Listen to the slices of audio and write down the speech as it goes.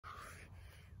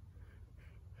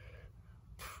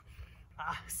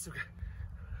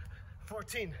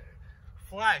14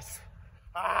 flies.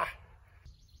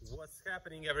 What's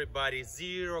happening, everybody?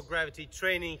 Zero gravity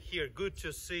training here. Good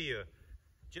to see you.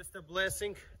 Just a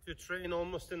blessing to train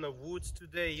almost in the woods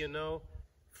today, you know,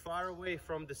 far away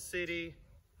from the city,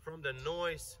 from the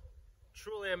noise.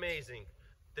 Truly amazing.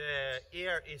 The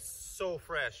air is so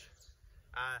fresh.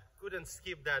 Couldn't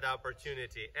skip that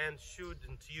opportunity, and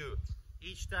shouldn't you?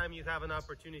 Each time you have an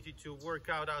opportunity to work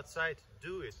out outside,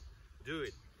 do it.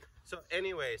 So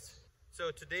anyways,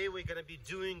 so today we're gonna be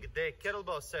doing the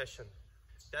kettlebell session.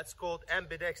 That's called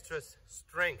ambidextrous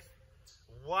strength.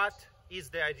 What is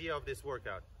the idea of this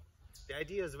workout? The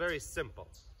idea is very simple.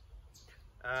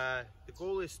 The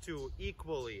goal is to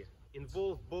equally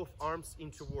involve both arms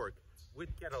into work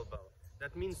with kettlebell.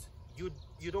 That means you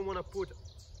don't want to put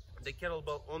the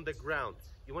kettlebell on the ground.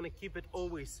 You want to keep it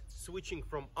always switching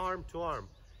from arm to arm,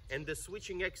 and the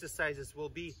switching exercises will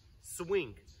be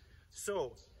swing.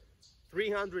 So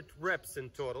 300 reps in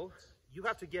total. You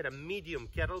have to get a medium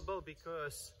kettlebell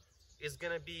because it's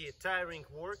gonna be tiring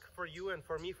work for you and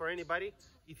for me, for anybody,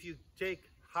 if you take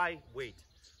high weight.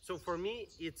 So for me,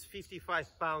 it's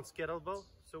 55 pounds kettlebell,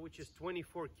 so which is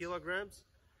 24 kilograms.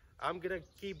 I'm gonna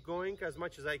keep going as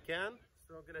much as I can.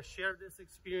 So I'm gonna share this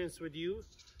experience with you.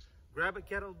 Grab a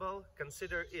kettlebell,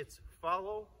 consider it's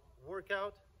follow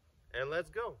workout, and let's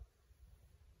go.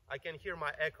 I can hear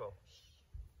my echo.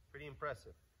 Pretty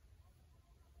impressive.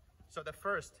 So the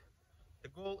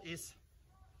goal is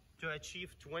to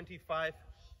achieve 25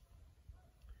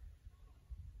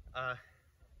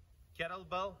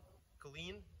 kettlebell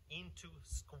clean into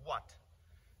squat.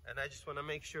 And I just want to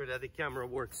make sure that the camera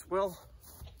works well.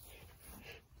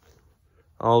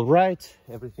 All right,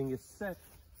 everything is set.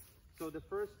 So the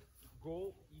first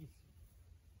goal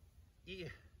is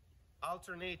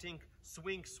alternating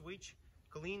swing, switch,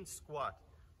 clean, squat.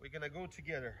 We're gonna go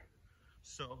together.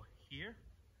 So here,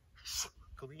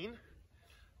 clean,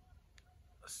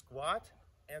 squat,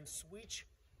 and switch,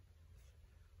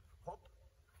 hop,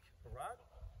 right,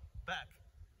 back.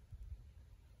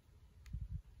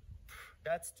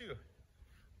 That's 2.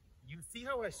 You see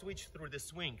how I switch through the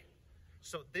swing?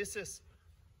 So this is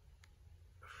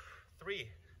 3.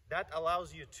 That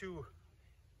allows you to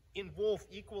involve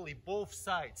equally both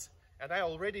sides, and I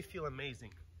already feel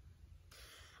amazing.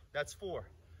 That's 4.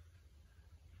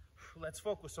 Let's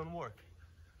focus on work.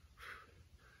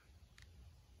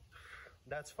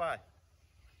 That's 5.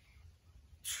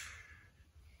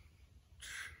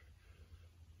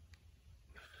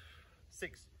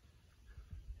 6.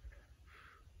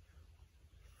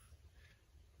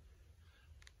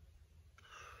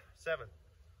 7.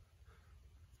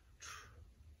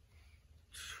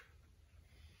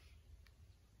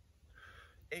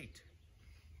 8.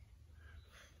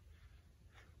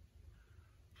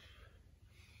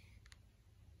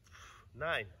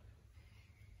 9.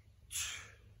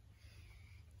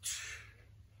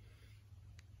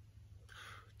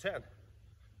 10.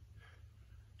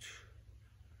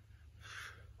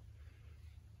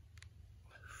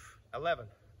 11.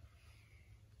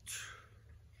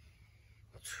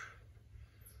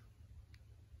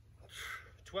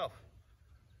 12.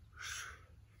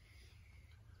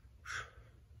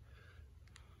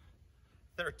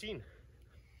 13.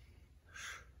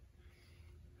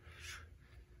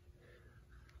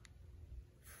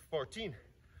 14.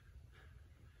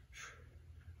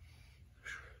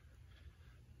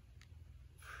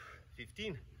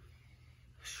 15.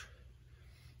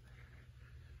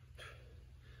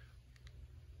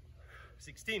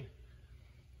 16.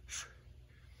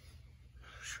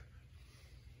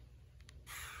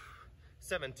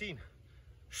 17.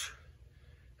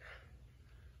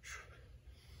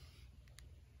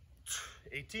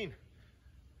 18.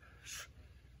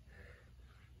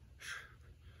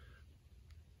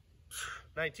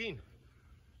 19.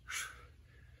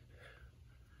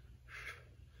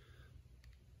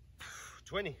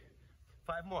 20.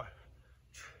 5 more.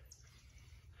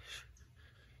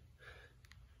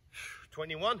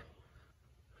 21.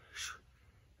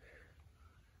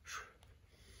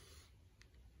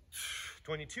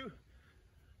 22.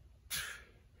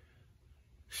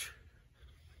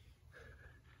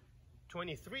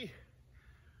 23.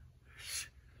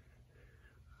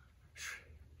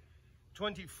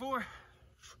 24.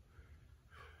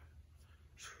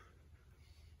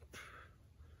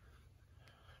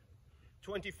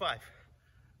 25.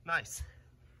 Nice.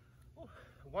 Ooh,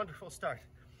 wonderful start.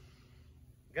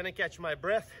 Gonna catch my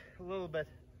breath a little bit.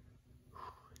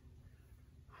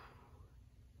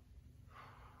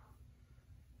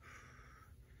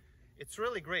 It's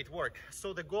really great work.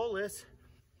 So the goal is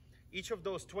each of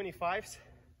those 25s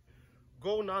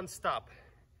go non-stop.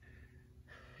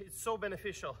 it's so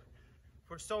beneficial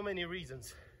for so many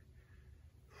reasons.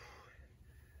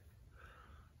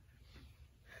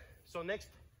 So next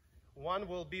one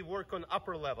will be work on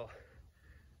upper level,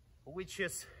 which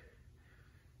is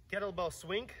kettlebell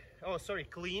swing,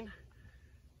 clean,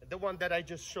 the one that I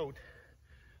just showed,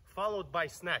 followed by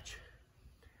snatch.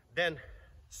 Then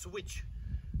switch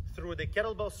through the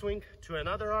kettlebell swing to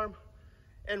another arm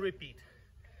and repeat,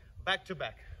 back to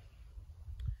back.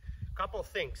 Couple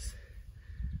things.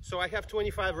 So I have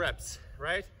 25 reps,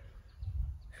 right?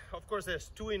 Of course, there's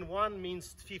 2 in 1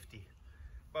 means 50,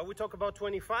 but we talk about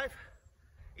 25,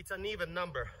 it's an even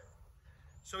number.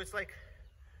 So it's like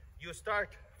you start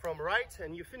from right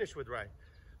and you finish with right.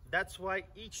 That's why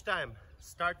each time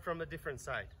start from a different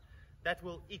side. That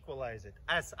will equalize it,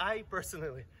 as I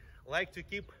personally like to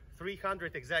keep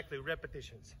 300 exactly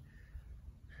repetitions.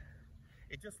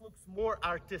 It just looks more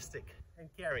artistic and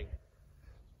caring.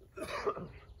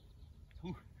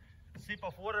 Sip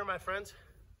of water, my friends.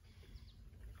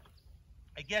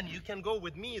 Again, you can go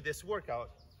with me this workout.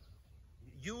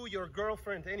 You, your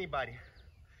girlfriend, anybody.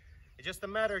 It's just a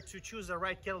matter to choose the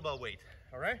right kettlebell weight,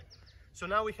 all right? So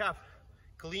now we have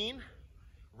clean,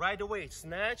 right away,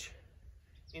 snatch,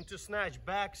 into snatch,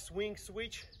 back, swing,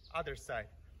 switch, other side,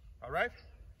 all right?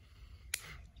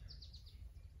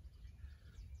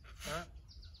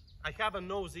 I have a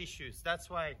nose issues. That's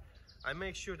why I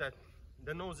make sure that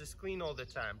the nose is clean all the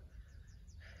time.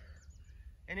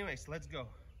 Anyways, let's go.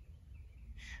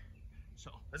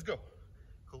 So, let's go.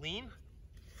 Clean,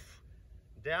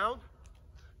 down,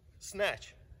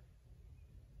 snatch.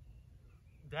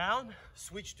 Down,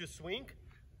 switch to swing,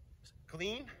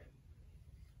 clean,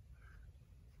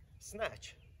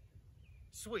 snatch,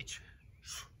 switch.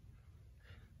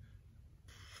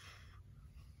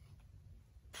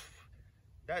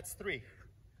 That's 3.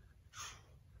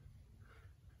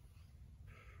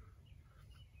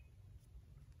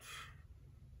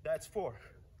 That's 4.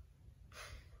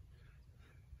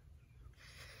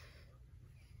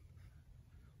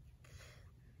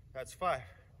 That's 5.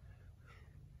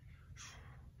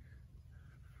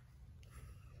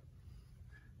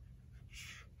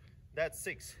 That's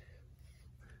 6.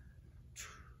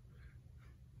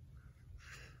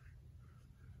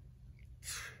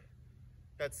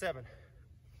 That's 7.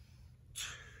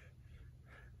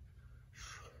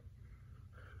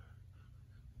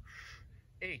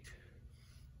 Eight.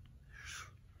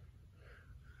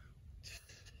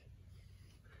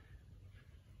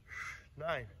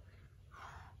 9.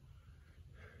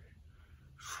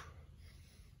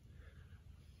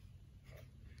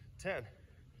 10.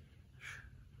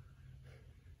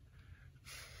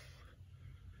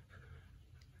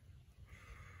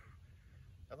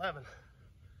 11.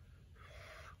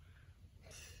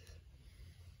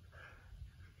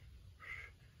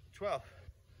 12.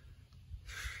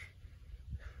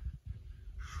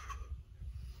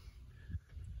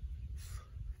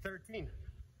 13.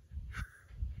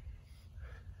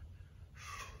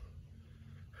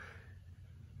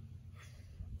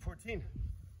 14.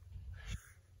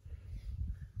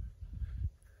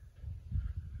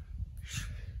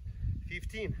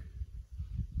 15.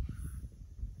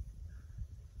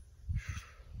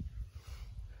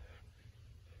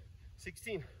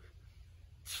 16.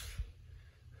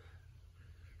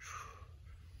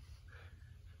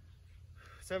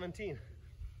 17.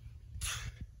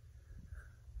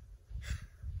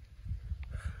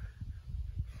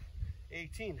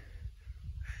 18.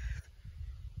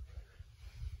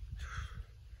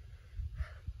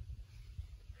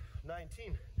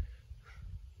 19.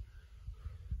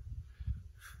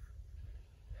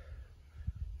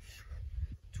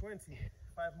 20.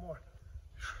 5 more.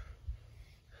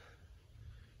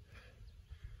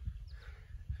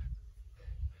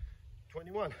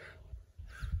 21.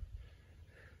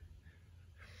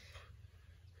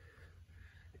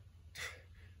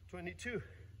 22.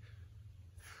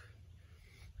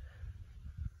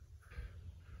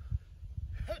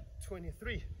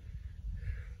 23.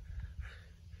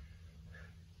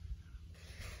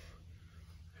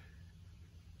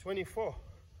 24.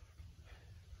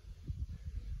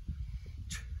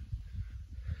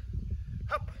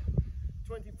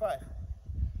 25.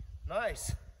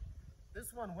 Nice.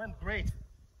 This one went great.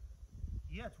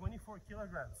 Yeah, 24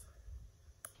 kilograms.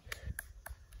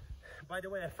 By the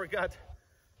way, I forgot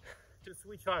to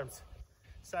switch arms,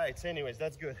 sides. Anyways,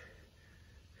 that's good.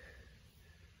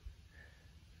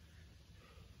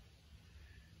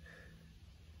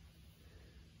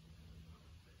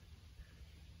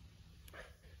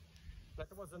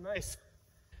 That was a nice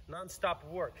non-stop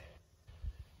work.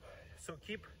 So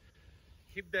keep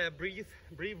the breathe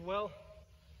well.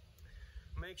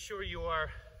 Make sure you are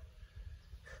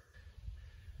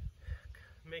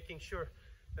making sure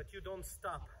that you don't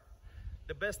stop.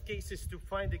 The best case is to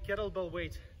find a kettlebell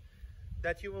weight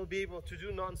that you will be able to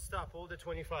do non-stop all the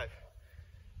 25.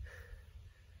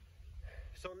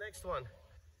 So next one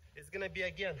is gonna be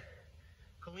again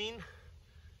clean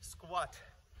squat.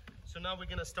 So now we're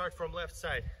gonna start from left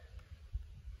side.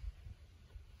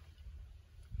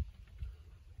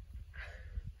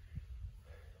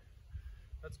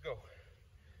 Let's go.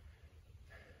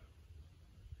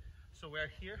 So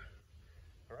we're here,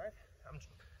 all right? I'm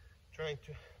trying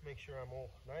to make sure I'm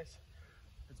all nice.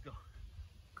 Let's go.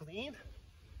 Clean,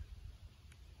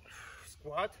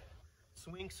 squat,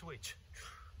 swing, switch.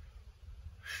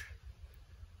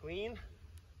 Clean,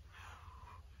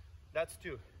 that's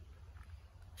 2.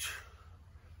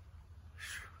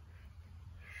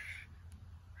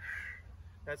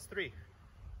 That's 3.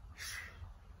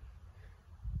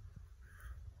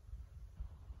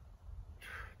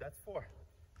 That's 4.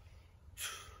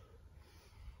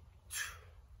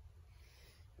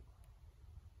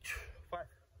 Five.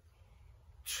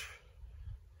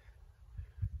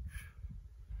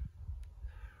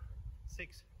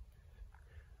 6.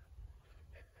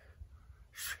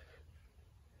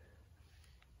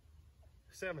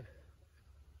 7.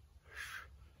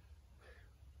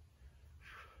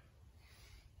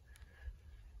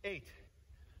 8.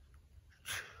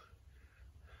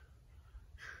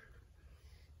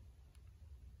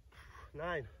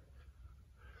 9.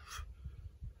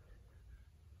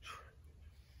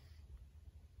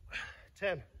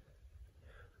 10.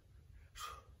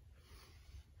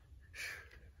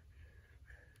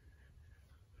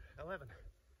 11.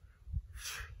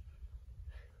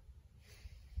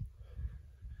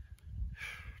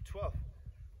 12.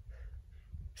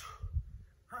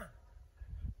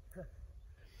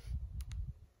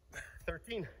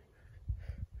 13.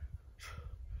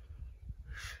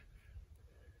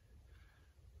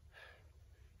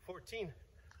 14.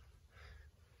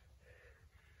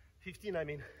 15, I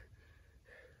mean.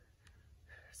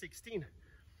 16.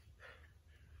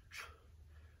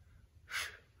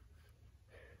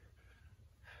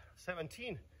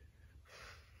 17.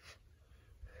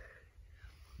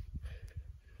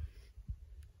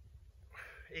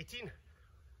 18.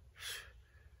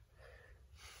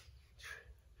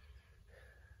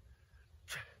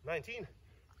 19.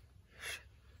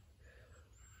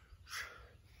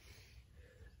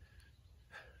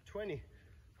 20.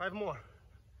 5 more.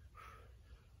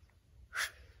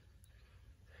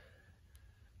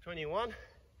 21.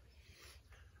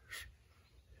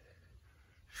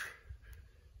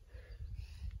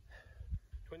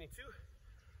 22.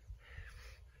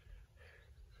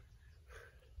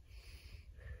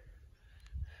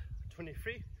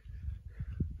 23.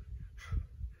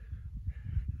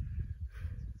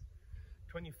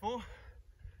 24.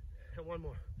 And one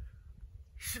more.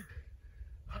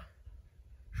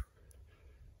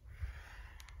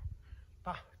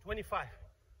 25.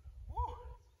 Woo.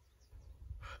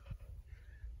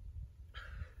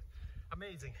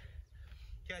 Amazing.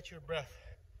 Catch your breath.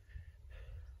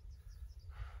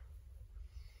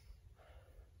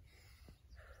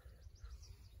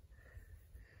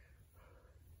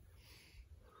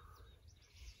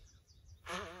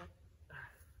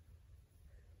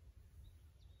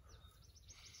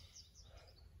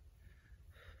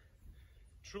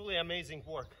 Truly amazing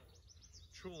work.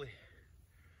 Truly.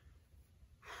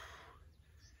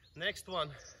 Next one,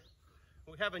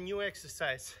 we have a new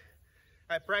exercise.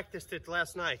 I practiced it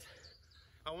last night.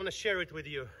 I want to share it with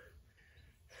you.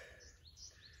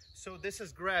 So this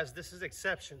is grass, this is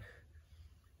exception.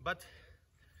 But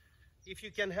if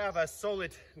you can have a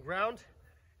solid ground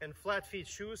and flat feet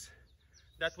shoes,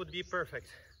 that would be perfect.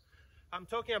 I'm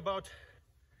talking about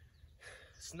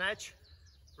snatch,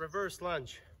 reverse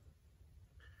lunge.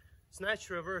 Snatch,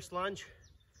 reverse lunge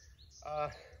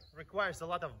requires a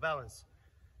lot of balance,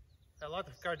 a lot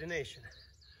of coordination.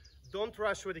 Don't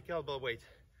rush with the kettlebell weight.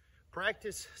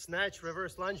 Practice snatch,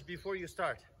 reverse lunge before you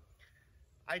start.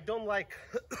 I don't like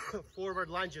forward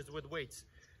lunges with weights.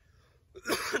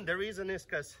 The reason is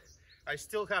because I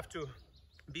still have to,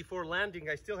 before landing,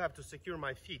 I still have to secure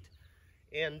my feet.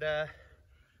 And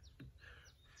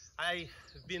I've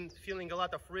been feeling a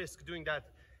lot of risk doing that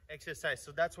exercise.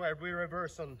 So that's why we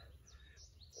reverse on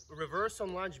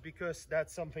lunge, because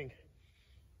that's something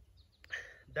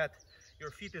that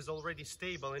your feet is already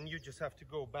stable and you just have to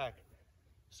go back.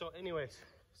 So anyways,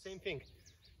 same thing.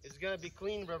 It's gonna be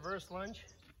clean reverse lunge.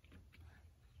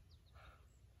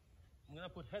 I'm gonna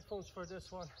put headphones for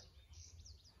this one.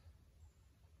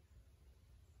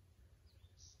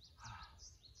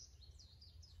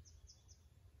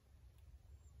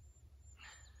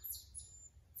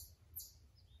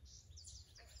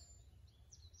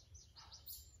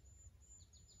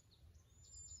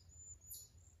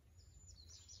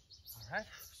 Alright,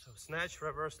 so snatch,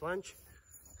 reverse lunge.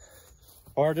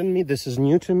 Pardon me, this is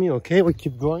new to me. Okay, we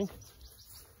keep going.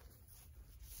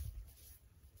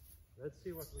 Let's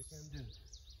see what we can do.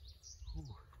 Whew.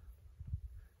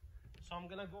 So I'm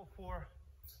gonna go for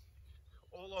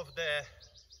all of the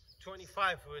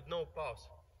 25 with no pause.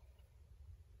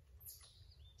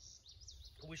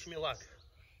 Wish me luck.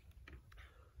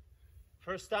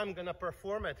 First time I'm gonna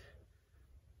perform it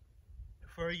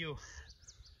for you.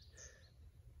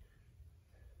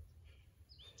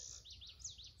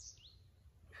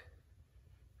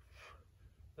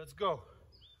 Let's go.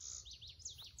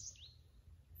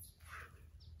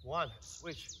 1,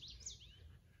 switch.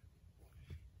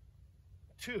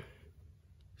 2,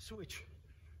 switch.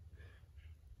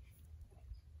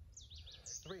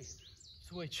 3,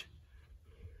 switch.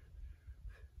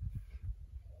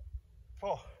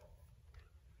 4,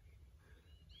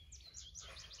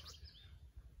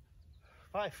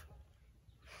 5,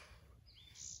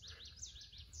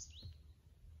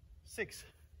 6,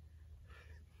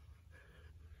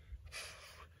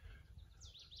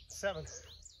 7,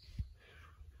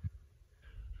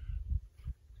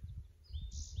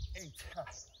 8,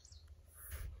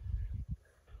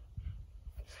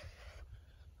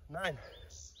 9,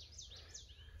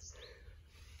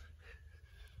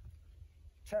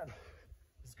 10.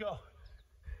 Let's go.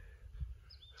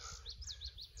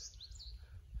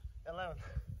 11,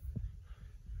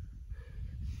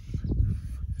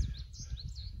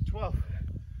 12,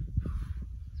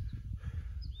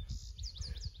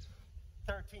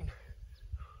 13,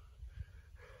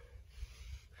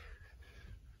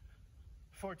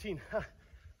 14,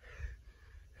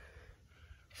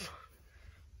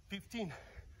 15,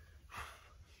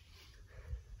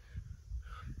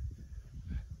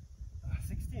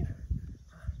 16,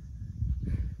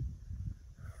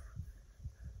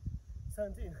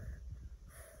 17,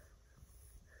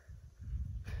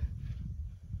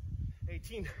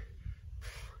 18,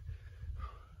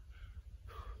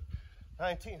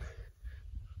 19,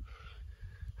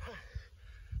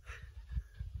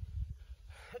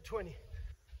 20,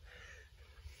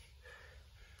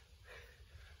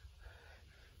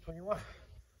 21,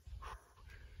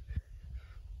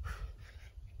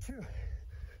 2,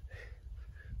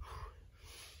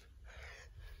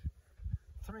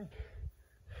 3,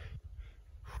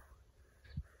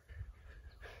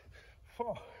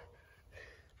 4,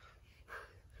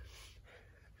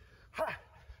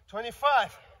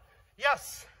 25.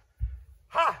 Yes.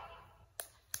 Ha.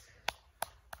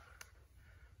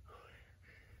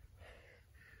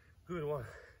 Good one.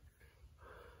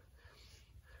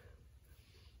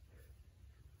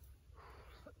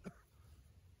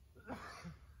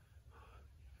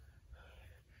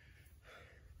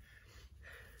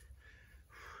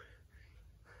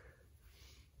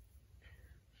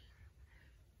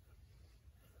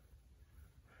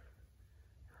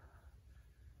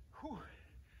 Whew.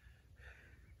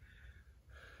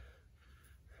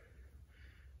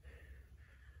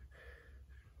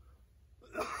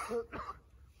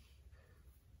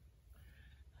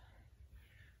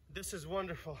 This is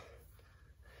wonderful.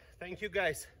 Thank you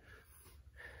guys.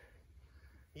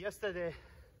 Yesterday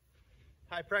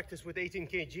I practiced with 18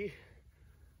 kg,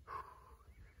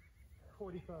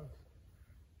 40 pounds.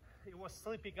 It was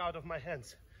slipping out of my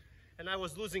hands and I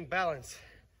was losing balance.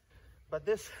 But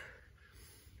this,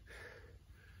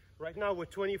 right now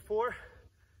with 24,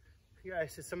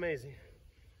 guys, it's amazing.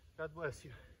 God bless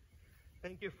you.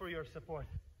 Thank you for your support.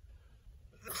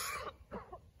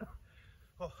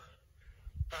 Oh.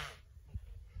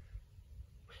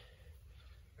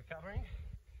 Recovering.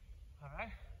 All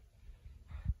right.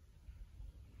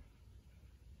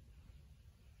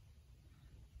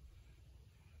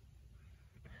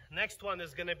 Next one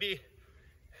is gonna be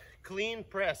clean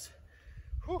press.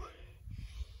 Whew.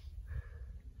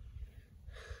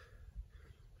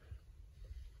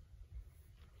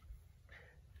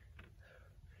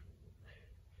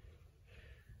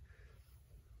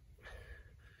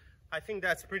 I think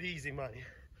that's pretty easy money.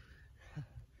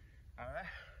 All right,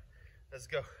 let's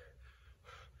go.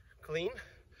 Clean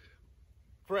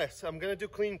press. I'm gonna do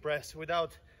clean press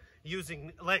without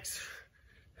using legs.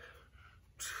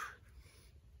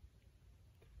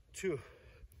 2,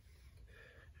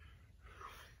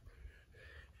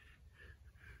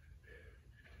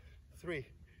 3,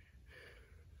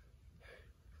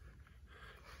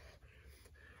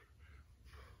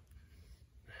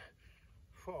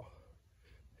 4,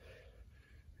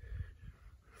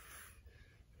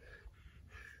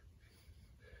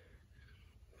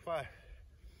 5,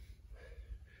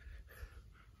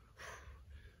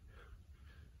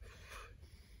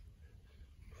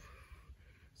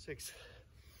 6,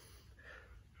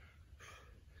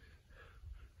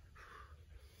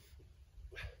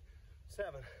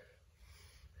 7,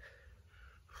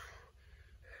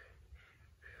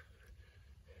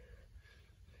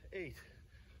 8,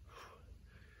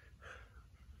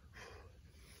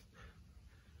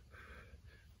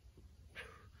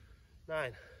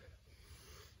 9,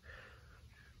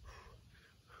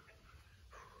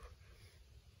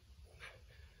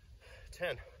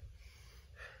 10,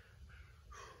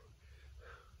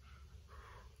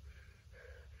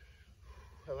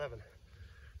 11,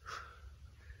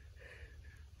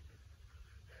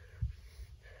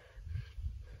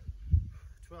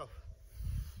 12,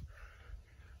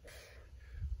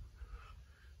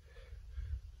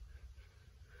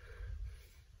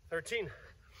 13,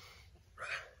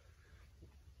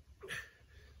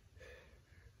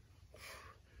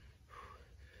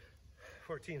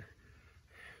 14,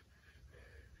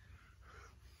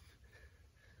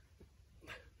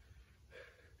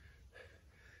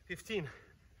 15,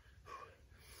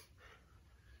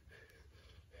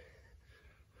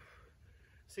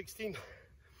 16,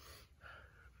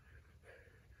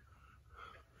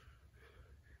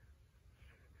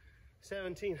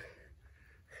 17,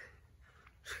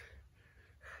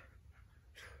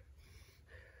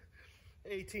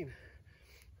 18,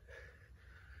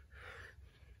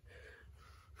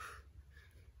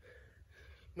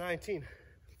 19,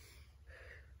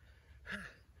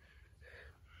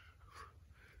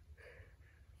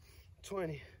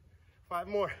 20, 5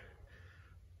 more,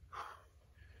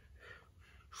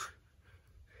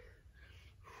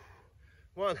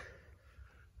 1,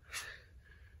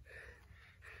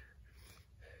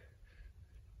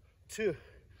 2,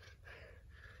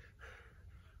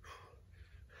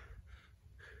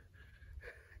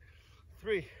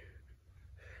 3,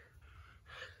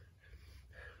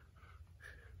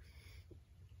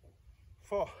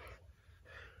 4,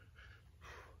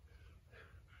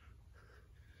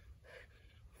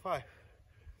 5.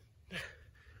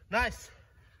 Nice.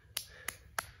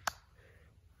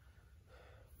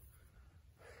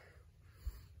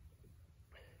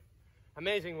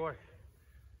 Amazing work.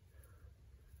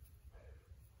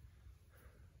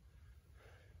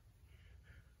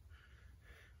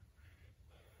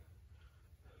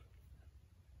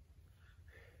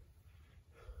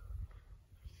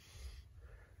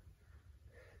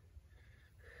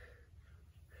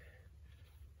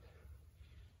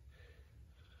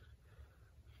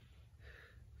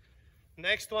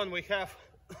 Next one we have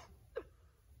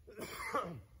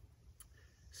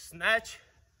snatch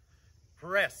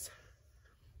press.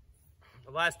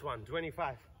 The last one,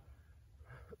 25.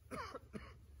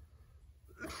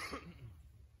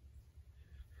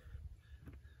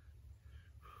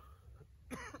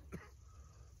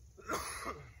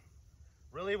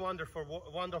 Really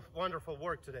wonderful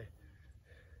work today.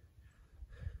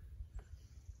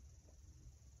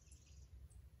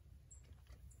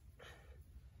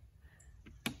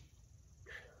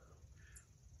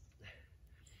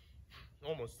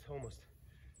 Almost.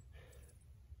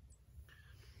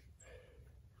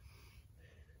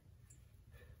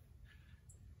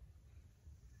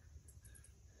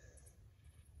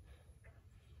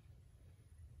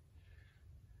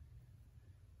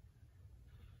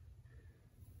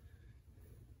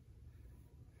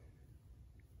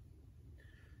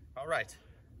 All right,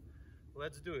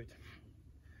 let's do it.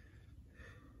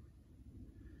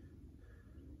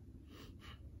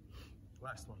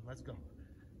 Last one, let's go.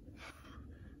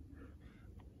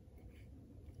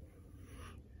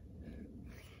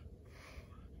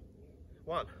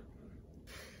 1,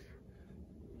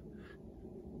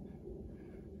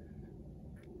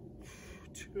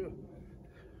 2,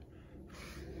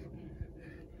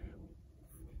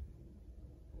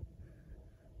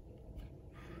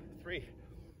 3,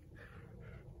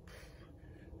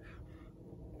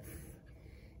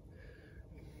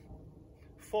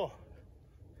 4,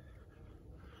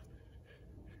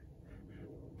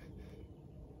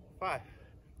 5,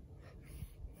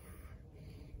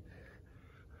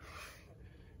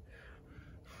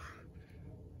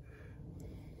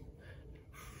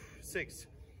 6,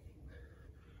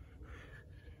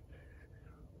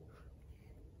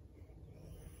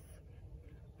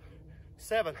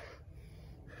 7,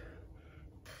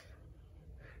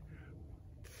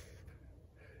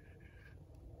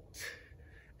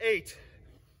 8,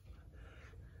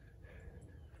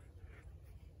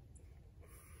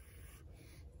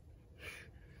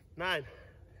 9,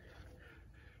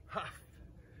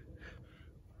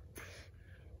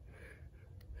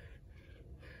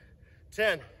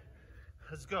 10.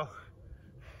 Let's go.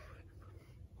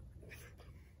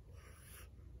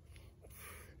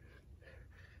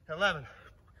 11,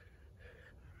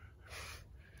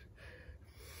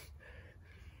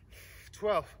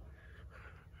 12,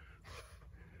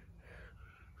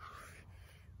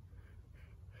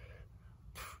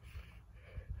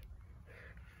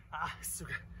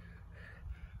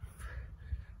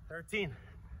 13.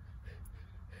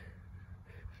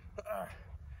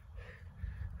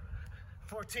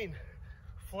 14.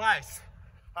 Flies.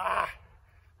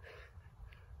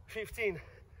 15.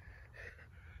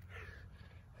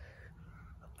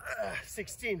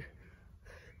 16.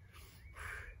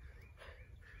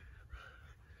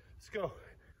 Let's go.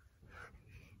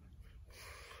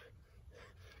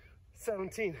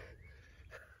 17.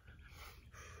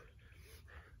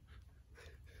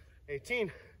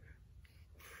 18.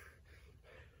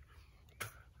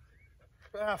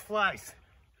 Flies.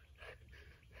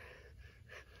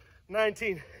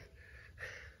 19.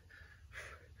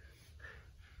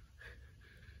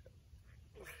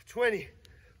 20.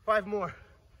 5 more.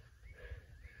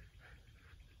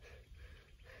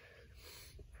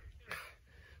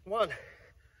 1.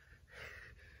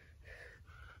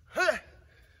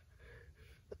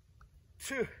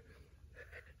 2.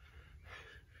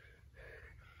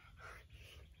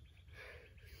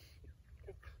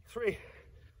 3.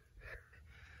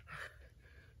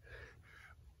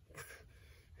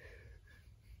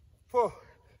 4.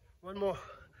 1 more.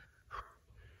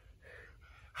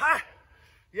 Ha!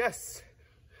 Yes.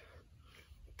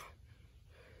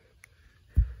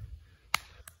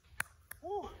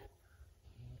 Woo.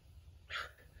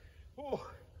 Woo.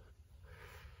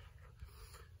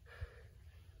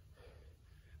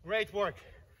 Great work.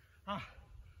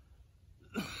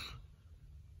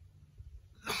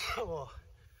 Oh.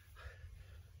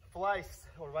 Flies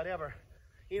or whatever,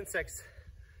 insects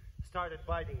started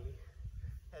biting me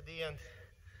at the end.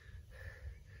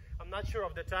 I'm not sure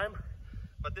of the time,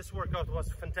 but this workout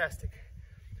was fantastic.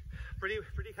 Pretty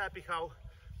happy how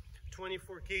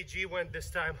 24 kg went this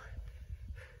time.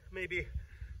 Maybe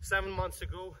 7 months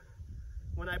ago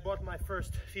when I bought my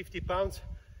first 50 pounds,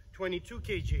 22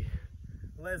 kg,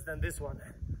 less than this one.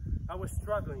 I was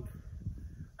struggling.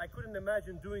 I couldn't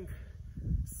imagine doing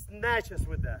snatches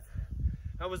with that.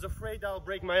 I was afraid I'll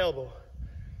break my elbow.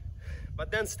 But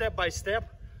then step by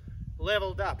step,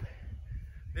 leveled up.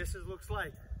 This looks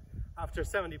like after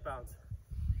 70 pounds.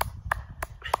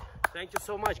 Thank you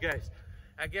so much, guys.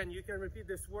 Again, you can repeat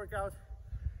this workout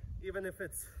even if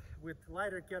it's with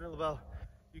lighter kettlebell.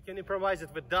 You can improvise it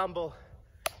with dumbbell.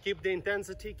 Keep the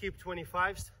intensity, keep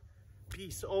 25s.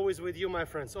 Peace always with you, my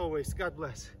friends, always. God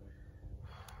bless.